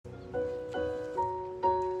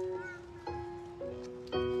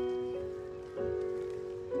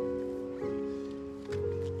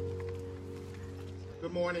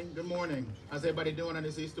morning. Good morning. How's everybody doing on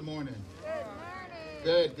this Easter morning?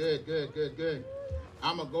 Good morning. Good.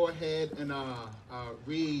 I'm going to go ahead and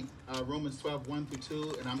read Romans 12, 1 through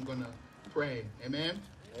 2, and I'm going to pray. Amen?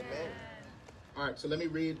 Amen. All right, so let me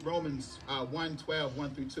read Romans 1, 12,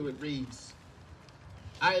 1 through 2. It reads,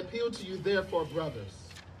 I appeal to you, therefore, brothers,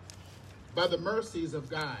 by the mercies of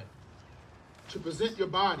God, to present your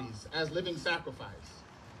bodies as living sacrifice,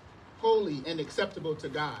 holy and acceptable to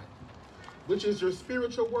God, which is your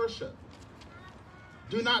spiritual worship.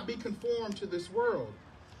 Do not be conformed to this world,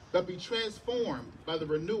 but be transformed by the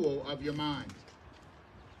renewal of your mind,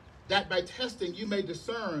 that by testing you may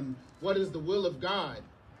discern what is the will of God,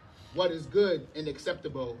 what is good and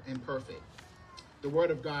acceptable and perfect. The word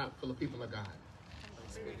of God for the people of God.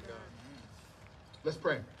 Let's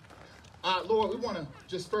pray. Lord, we want to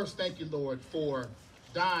just first thank you, Lord, for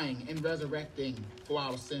dying and resurrecting for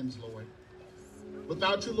our sins, Lord.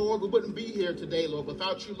 Without you, Lord, we wouldn't be here today, Lord.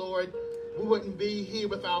 Without you, Lord, we wouldn't be here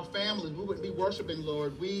with our families. We wouldn't be worshiping,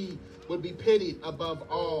 Lord. We would be pitied above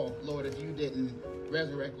all, Lord, if you didn't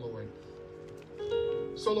resurrect, Lord.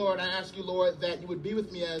 So, Lord, I ask you, Lord, that you would be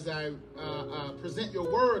with me as I present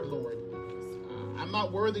your word, Lord. I'm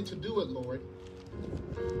not worthy to do it, Lord.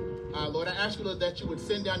 Lord, I ask you, Lord, that you would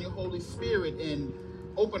send down your Holy Spirit and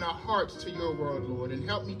open our hearts to your word, Lord, and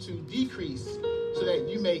help me to decrease so that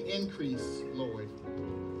you may increase, Lord.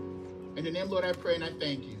 In your name, Lord, I pray and I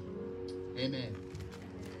thank you. Amen.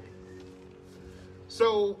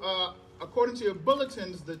 So, according to your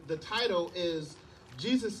bulletins, the title is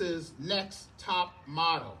Jesus's Next Top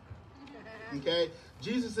Model. Okay?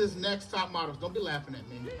 Jesus's next top models. Don't be laughing at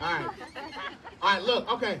me. All right,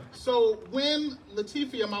 look, okay. So when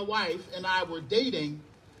Latifah, my wife, and I were dating,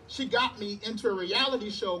 she got me into a reality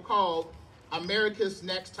show called America's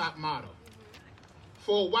Next Top Model.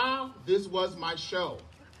 For a while, this was my show.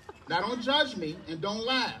 Now, don't judge me and don't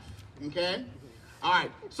laugh, okay? All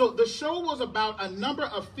right, so the show was about a number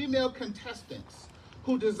of female contestants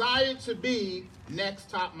who desired to be next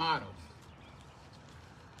top models.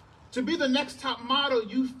 To be the next top model,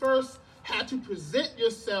 you first had to present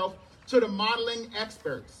yourself to the modeling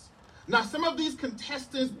experts. Now, some of these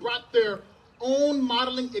contestants brought their own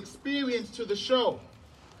modeling experience to the show.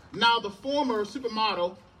 Now, the former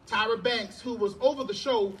supermodel, Tyra Banks, who was over the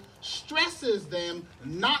show, stresses them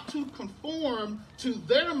not to conform to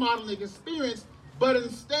their modeling experience, but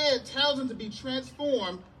instead tells them to be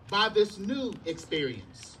transformed by this new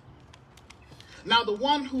experience. Now, the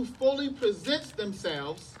one who fully presents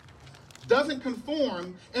themselves, doesn't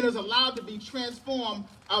conform, and is allowed to be transformed,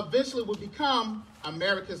 eventually will become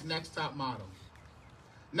America's next top model.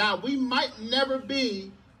 Now, we might never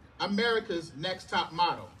be America's next top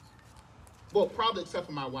model. Well, probably except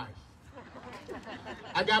for my wife.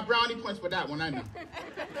 I got brownie points for that one, I know.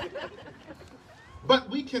 But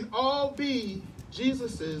we can all be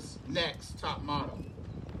Jesus's next top model.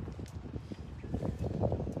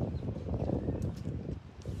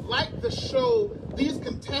 Like the show, these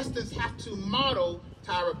contestants have to model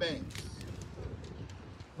Tyra Banks.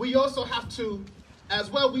 We also have to,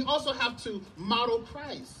 as well, we also have to model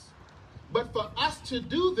Christ. But for us to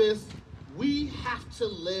do this, we have to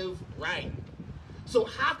live right. So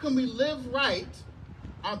how can we live right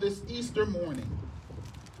on this Easter morning?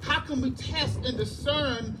 How can we test and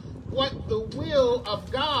discern what the will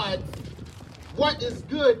of God, what is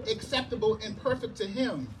good, acceptable, and perfect to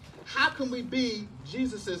him? How can we be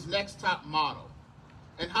Jesus's next top model?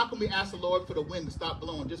 And how can we ask the Lord for the wind to stop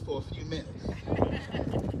blowing just for a few minutes?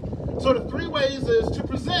 So the three ways is to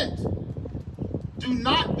present. Do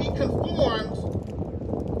not be conformed,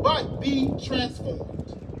 but be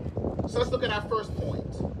transformed. So let's look at our first point.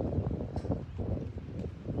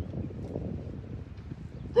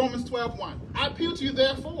 Romans 12:1. I appeal to you,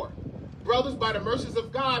 therefore, brothers, by the mercies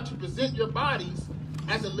of God, to present your bodies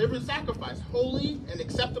as a living sacrifice, holy and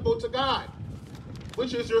acceptable to God,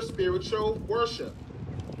 which is your spiritual worship.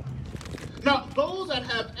 Now, those that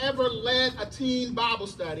have ever led a teen Bible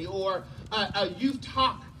study or a youth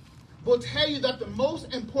talk will tell you that the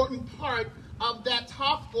most important part of that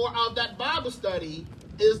talk or of that Bible study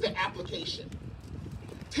is the application.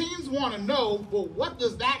 Teens want to know, well, what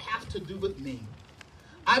does that have to do with me?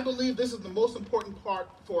 I believe this is the most important part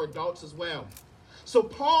for adults as well. So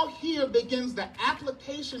Paul here begins the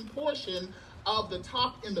application portion of the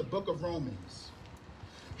talk in the book of Romans.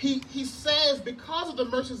 He says, because of the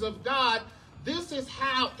mercies of God, this is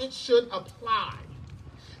how it should apply.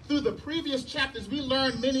 Through the previous chapters, we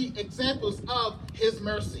learned many examples of his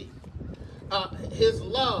mercy, his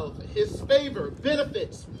love, his favor,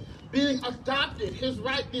 benefits, being adopted, his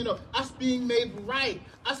right, us being made right,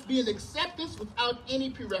 us being acceptance without any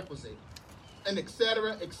prerequisite. and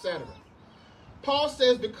etc., etc. Paul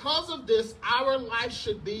says, because of this, our life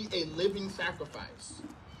should be a living sacrifice.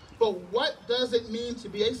 But what does it mean to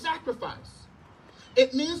be a sacrifice?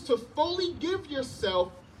 It means to fully give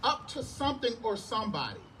yourself up to something or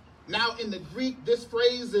somebody. Now, in the Greek, this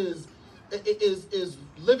phrase is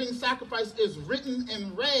living sacrifice is written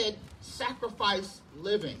in red, sacrifice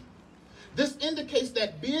living. This indicates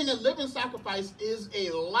that being a living sacrifice is a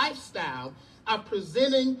lifestyle of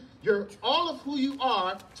presenting all of who you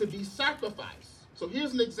are to be sacrificed. So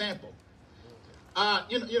here's an example.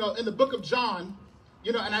 You know, in the book of John,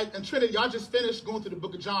 you know, and Trinity, y'all just finished going through the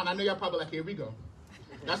book of John. I know y'all probably like, here we go.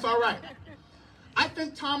 That's all right. I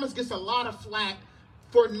think Thomas gets a lot of flack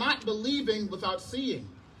for not believing without seeing.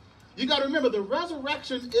 You got to remember, the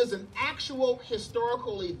resurrection is an actual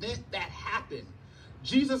historical event that happened.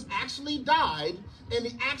 Jesus actually died, and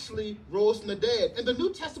he actually rose from the dead. And the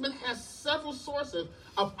New Testament has several sources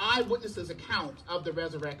of eyewitnesses' accounts of the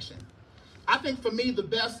resurrection. I think for me, the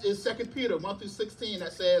best is 2 Peter 1 through 16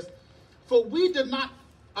 that says, "For we did not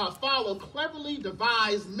follow cleverly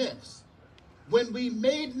devised myths when we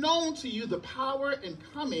made known to you the power and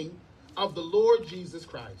coming of the Lord Jesus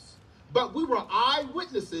Christ, but we were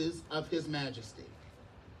eyewitnesses of his majesty."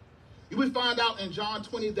 We find out in John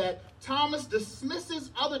 20 that Thomas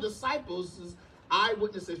dismisses other disciples'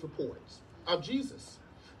 eyewitnesses' reports of Jesus.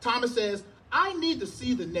 Thomas says, I need to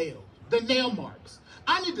see the nail marks.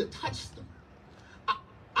 I need to touch them.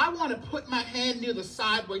 I want to put my hand near the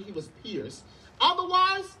side where he was pierced.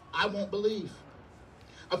 Otherwise, I won't believe.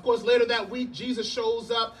 Of course, later that week, Jesus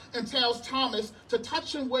shows up and tells Thomas to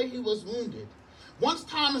touch him where he was wounded. Once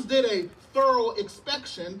Thomas did a thorough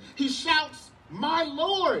inspection, he shouts, "My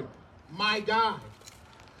Lord, my God."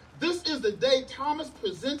 This is the day Thomas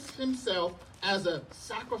presents himself as a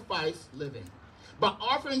sacrifice living. By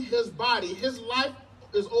offering his body, his life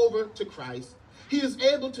is over to Christ. He is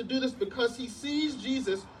able to do this because he sees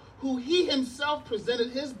Jesus, who he himself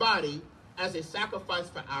presented his body as a sacrifice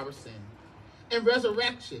for our sin, and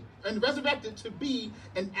resurrected to be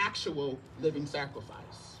an actual living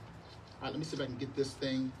sacrifice. All right, let me see if I can get this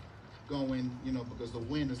thing going, you know, because the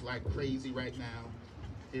wind is like crazy right now.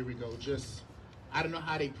 Here we go. I don't know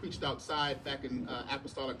how they preached outside back in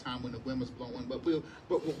apostolic time when the wind was blowing, but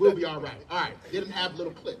we'll be all right. All right, they didn't have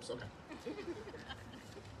little clips. Okay.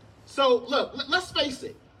 So look, let's face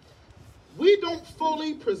it. We don't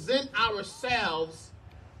fully present ourselves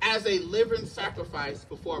as a living sacrifice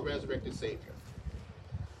before a resurrected Savior.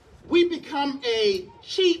 We become a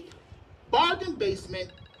cheap, bargain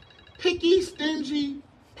basement, picky, stingy,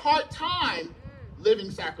 part-time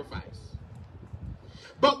living sacrifice.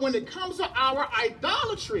 But when it comes to our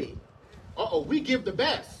idolatry, we give the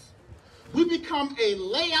best. We become a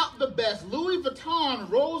lay out the best, Louis Vuitton,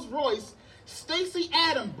 Rolls Royce, Stacy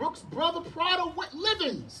Adams, Brooks Brother Prada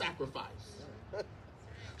living sacrifice.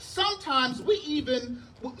 Sometimes we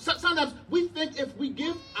think if we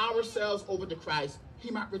give ourselves over to Christ,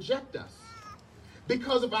 he might reject us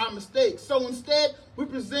because of our mistakes. So instead, we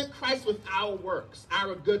present Christ with our works,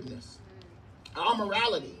 our goodness, our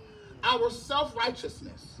morality, our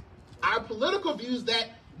self-righteousness, our political views that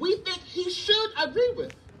we think he should agree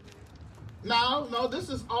with. No, this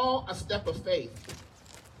is all a step of faith.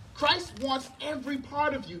 Christ wants every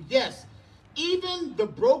part of you, yes, even the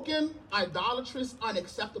broken, idolatrous,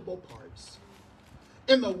 unacceptable parts.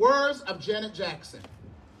 In the words of Janet Jackson,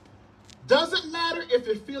 doesn't matter if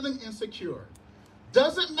you're feeling insecure.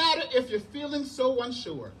 Doesn't matter if you're feeling so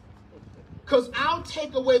unsure. Because I'll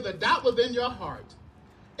take away the doubt within your heart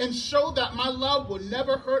and show that my love will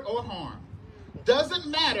never hurt or harm. Doesn't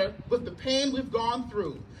matter with the pain we've gone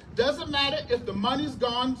through. Doesn't matter if the money's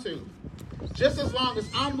gone too. Just as long as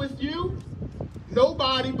I'm with you,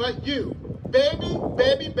 nobody but you. Baby,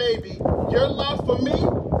 baby, baby, your love for me,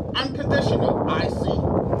 unconditional, I see.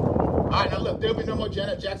 All right, now look, there'll be no more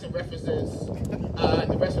Janet Jackson references in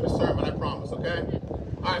the rest of the sermon, I promise, okay?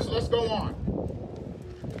 All right, so let's go on.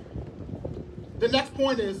 The next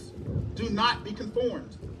point is, do not be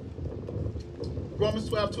conformed. Romans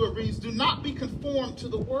 12:2 it reads, do not be conformed to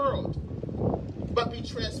the world, but be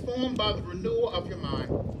transformed by the renewal of your mind,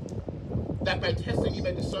 that by testing you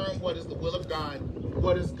may discern what is the will of God,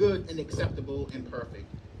 what is good and acceptable and perfect.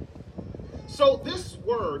 So this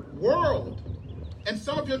word, world, in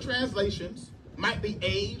some of your translations, might be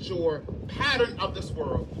age or pattern of this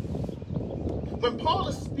world. When Paul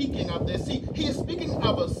is speaking of this, he is speaking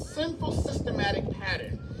of a sinful systematic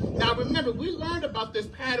pattern. Now remember, we learned about this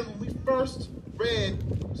pattern when we first read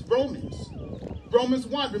Romans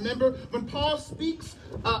 1. Remember, when Paul speaks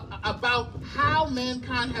about how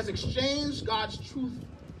mankind has exchanged God's truth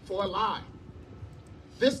for a lie.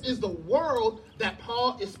 This is the world that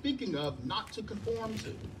Paul is speaking of, not to conform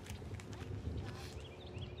to.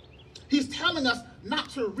 He's telling us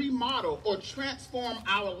not to remodel or transform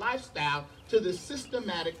our lifestyle to the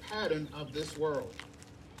systematic pattern of this world.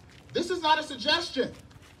 This is not a suggestion.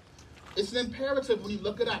 It's an imperative when you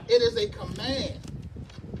look it up. It is a command.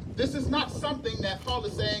 This is not something that Paul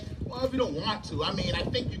is saying, well, if you don't want to, I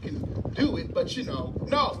think you can do it, but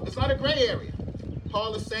no, it's not a gray area.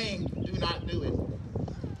 Paul is saying, do not do it.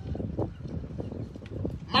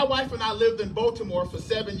 My wife and I lived in Baltimore for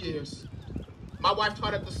 7 years. My wife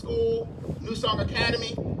taught at the school, New Song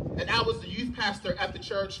Academy, and I was the youth pastor at the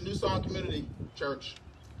church, New Song Community Church.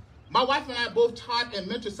 My wife and I both taught and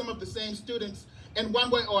mentored some of the same students in one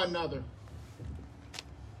way or another.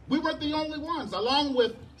 We weren't the only ones. Along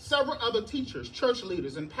with several other teachers, church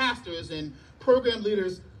leaders, and pastors, and program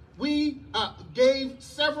leaders, we gave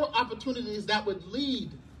several opportunities that would lead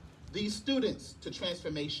these students to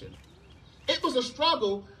transformation. It was a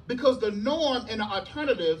struggle because the norm and the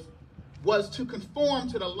alternative was to conform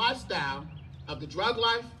to the lifestyle of the drug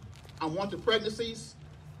life, unwanted pregnancies,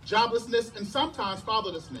 joblessness, and sometimes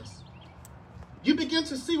fatherlessness. You begin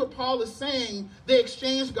to see what Paul is saying. They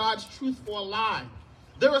exchanged God's truth for a lie.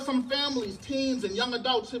 There are some families, teens, and young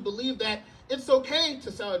adults who believe that it's okay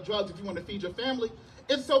to sell drugs if you want to feed your family.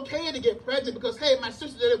 It's okay to get pregnant because, hey, my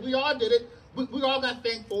sister did it. We all did it. We all got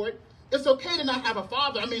thanked for it. It's okay to not have a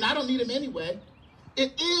father. I don't need him anyway.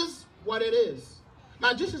 It is what it is.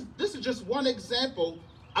 Now, this is just one example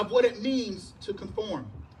of what it means to conform.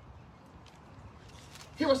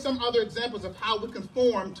 Here are some other examples of how we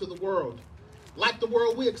conform to the world. Like the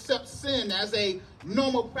world, we accept sin as a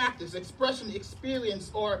normal practice, expression,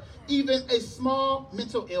 experience, or even a small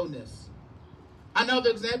mental illness. Another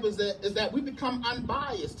example is that we become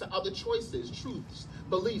unbiased to other choices, truths,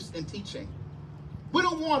 beliefs, and teaching. We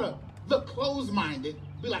don't want to look closed-minded,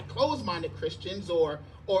 be like closed-minded Christians or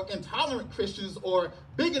intolerant Christians or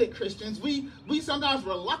bigoted Christians. We sometimes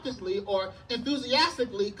reluctantly or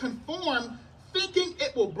enthusiastically conform, thinking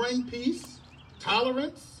it will bring peace,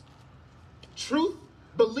 tolerance, truth,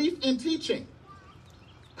 belief, and teaching,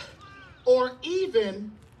 or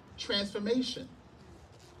even transformation.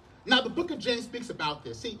 Now, the book of James speaks about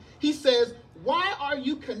this. He says, why are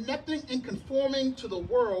you connecting and conforming to the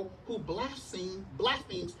world who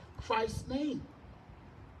blasphemes Christ's name?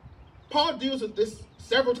 Paul deals with this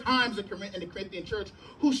several times in the Corinthian church,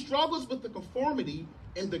 who struggles with the conformity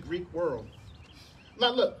in the Greek world.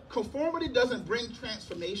 Now look, conformity doesn't bring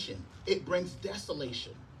transformation. It brings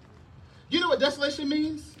desolation. You know what desolation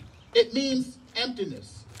means? It means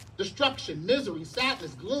emptiness, destruction, misery,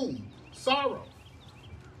 sadness, gloom, sorrow.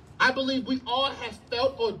 I believe we all have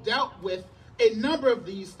felt or dealt with a number of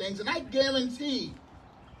these things, and I guarantee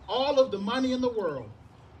all of the money in the world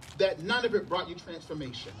that none of it brought you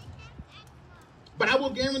transformation. But I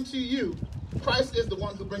will guarantee you, Christ is the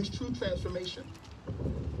one who brings true transformation.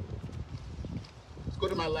 Let's go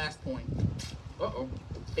to my last point. Uh-oh,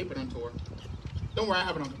 tape it on tour. Don't worry, I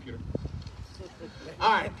have it on computer.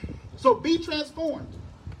 All right, so be transformed.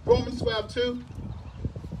 Romans 12:2.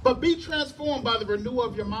 But be transformed by the renewal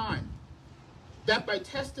of your mind, that by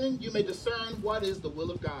testing you may discern what is the will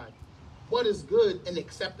of God, what is good and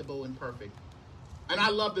acceptable and perfect. And I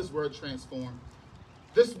love this word, transform.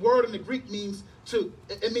 This word in the Greek means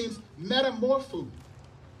metamorpho.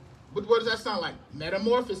 But what does that sound like?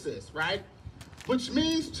 Metamorphosis, right? Which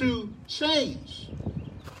means to change.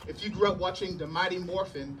 If you grew up watching the Mighty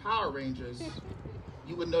Morphin Power Rangers,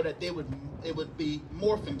 you would know that it would be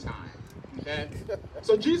morphin time. Okay?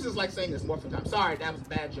 So Jesus likes saying this, morphin time. Sorry, that was a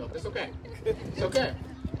bad joke. It's okay. It's okay.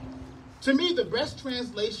 To me, the best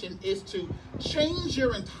translation is to change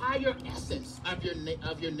your entire essence of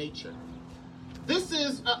your nature. This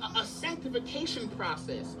is a sanctification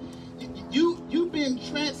process. You being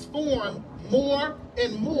transformed more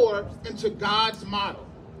and more into God's model.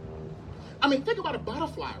 Think about a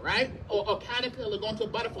butterfly, right? Or a caterpillar going to a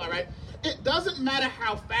butterfly, right? It doesn't matter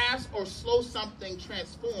how fast or slow something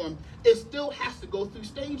transforms, it still has to go through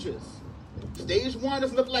stages. Stage 1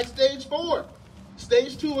 doesn't look like stage 4.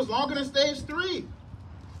 Stage 2 is longer than stage 3.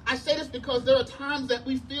 I say this because there are times that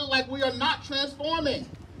we feel like we are not transforming.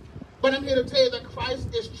 But I'm here to tell you that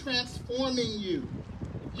Christ is transforming you.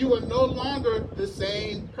 You are no longer the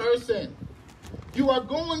same person. You are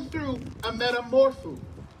going through a metamorpho,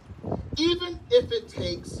 even if it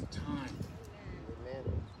takes time.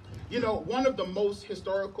 Amen. One of the most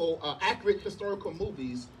accurate historical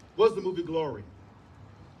movies was the movie Glory.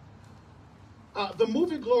 The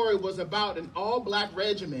movie Glory was about an all-black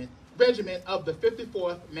regiment of the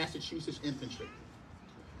 54th Massachusetts Infantry.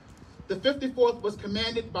 The 54th was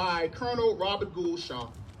commanded by Colonel Robert Gould Shaw.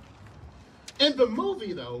 In the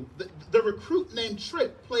movie, though, the recruit named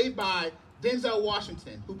Trip, played by Denzel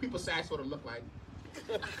Washington, who people say I sort of look like,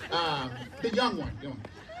 the young one,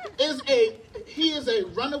 he is a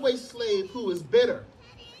runaway slave who is bitter,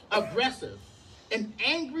 aggressive, and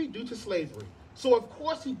angry due to slavery. So, of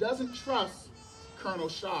course, he doesn't trust Colonel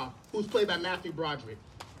Shaw, who's played by Matthew Broderick.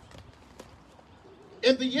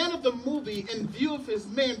 In the end of the movie, in view of his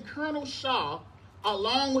men, Colonel Shaw,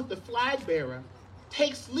 along with the flag bearer,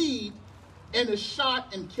 takes lead and is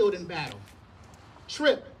shot and killed in battle.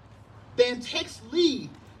 Trip then takes lead,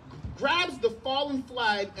 grabs the fallen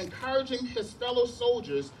flag, encouraging his fellow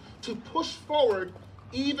soldiers to push forward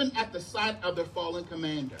even at the sight of their fallen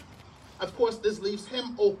commander. Of course, this leaves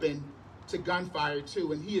him open to gunfire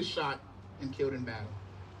too, and he is shot and killed in battle.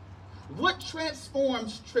 What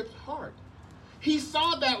transforms Trip's heart? He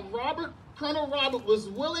saw that Colonel Robert was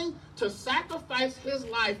willing to sacrifice his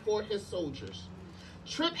life for his soldiers.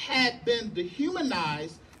 Trip had been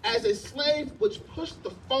dehumanized as a slave, which pushed the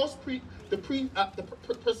false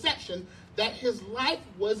perception that his life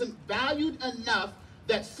wasn't valued enough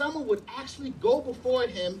that someone would actually go before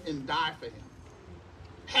him and die for him.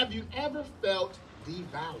 Have you ever felt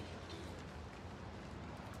devalued?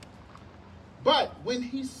 But when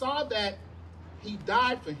he saw that he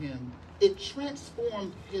died for him, it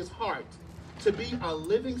transformed his heart to be a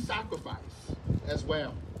living sacrifice as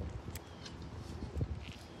well.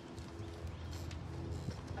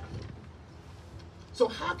 So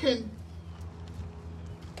how can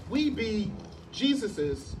we be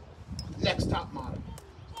Jesus's next top model?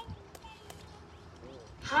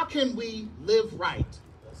 How can we live right?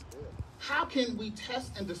 How can we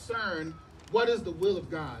test and discern what is the will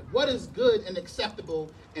of God? What is good and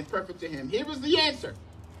acceptable and perfect to him? Here is the answer.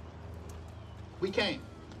 We can't.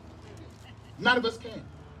 None of us can.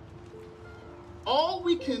 All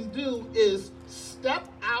we can do is step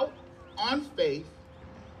out on faith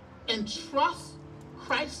and trust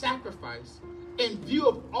Christ's sacrifice in view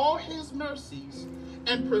of all his mercies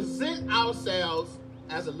and present ourselves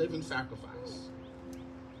as a living sacrifice.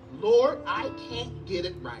 Lord, I can't get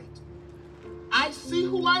it right. I see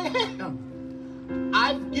who I am.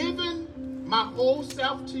 I've given my whole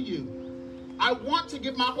self to you. I want to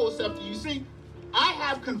give my whole self to you. See, I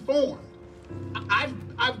have conformed.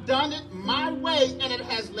 I've done it my way, and it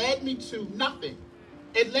has led me to nothing.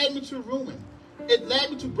 It led me to ruin. It led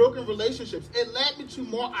me to broken relationships. It led me to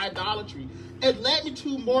more idolatry. It led me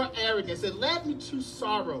to more arrogance. It led me to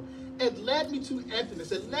sorrow. It led me to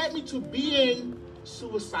emptiness. It led me to being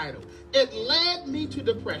suicidal. It led me to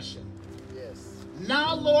depression. Yes.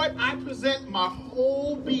 Now, Lord, I present my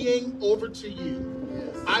whole being over to you.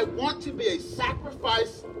 Yes. I want to be a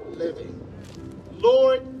sacrifice living.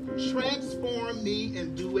 Lord, transform me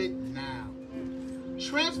and do it now.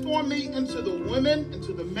 Transform me into the woman,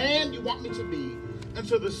 into the man you want me to be,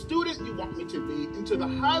 into the student you want me to be, into the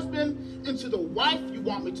husband, into the wife you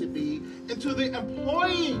want me to be, into the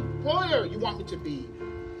employer you want me to be,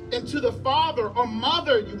 into the father or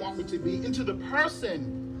mother you want me to be, into the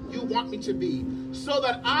person you want me to be, so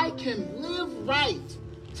that I can live right,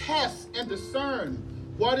 test and discern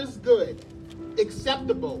what is good,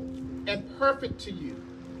 acceptable, and perfect to you.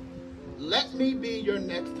 Let me be your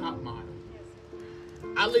next top model.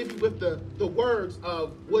 I leave you with the words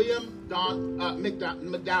of William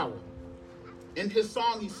McDowell. In his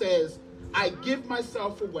song, he says, I give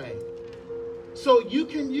myself away so you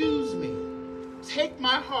can use me. Take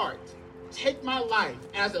my heart, take my life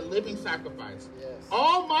as a living sacrifice. Yes.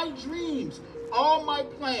 All my dreams, all my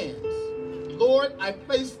plans, Lord, I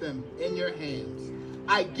place them in your hands.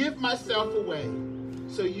 I give myself away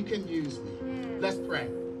so you can use me. Let's pray.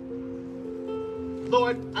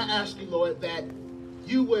 Lord, I ask you, Lord, that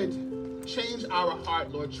you would change our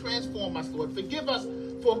heart, Lord. Transform us, Lord. Forgive us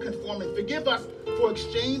for conforming. Forgive us for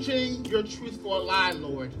exchanging your truth for a lie,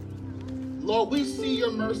 Lord. Lord, we see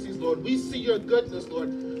your mercies, Lord. We see your goodness,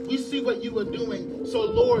 Lord. We see what you are doing. So,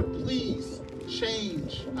 Lord, please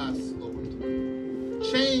change us, Lord.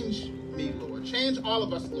 Change me, Lord. Change all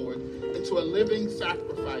of us, Lord, into a living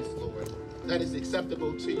sacrifice, Lord, that is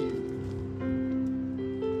acceptable to you.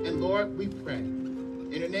 And, Lord, we pray.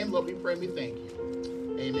 In your name, Lord, we pray and we thank you.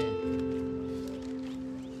 Amen.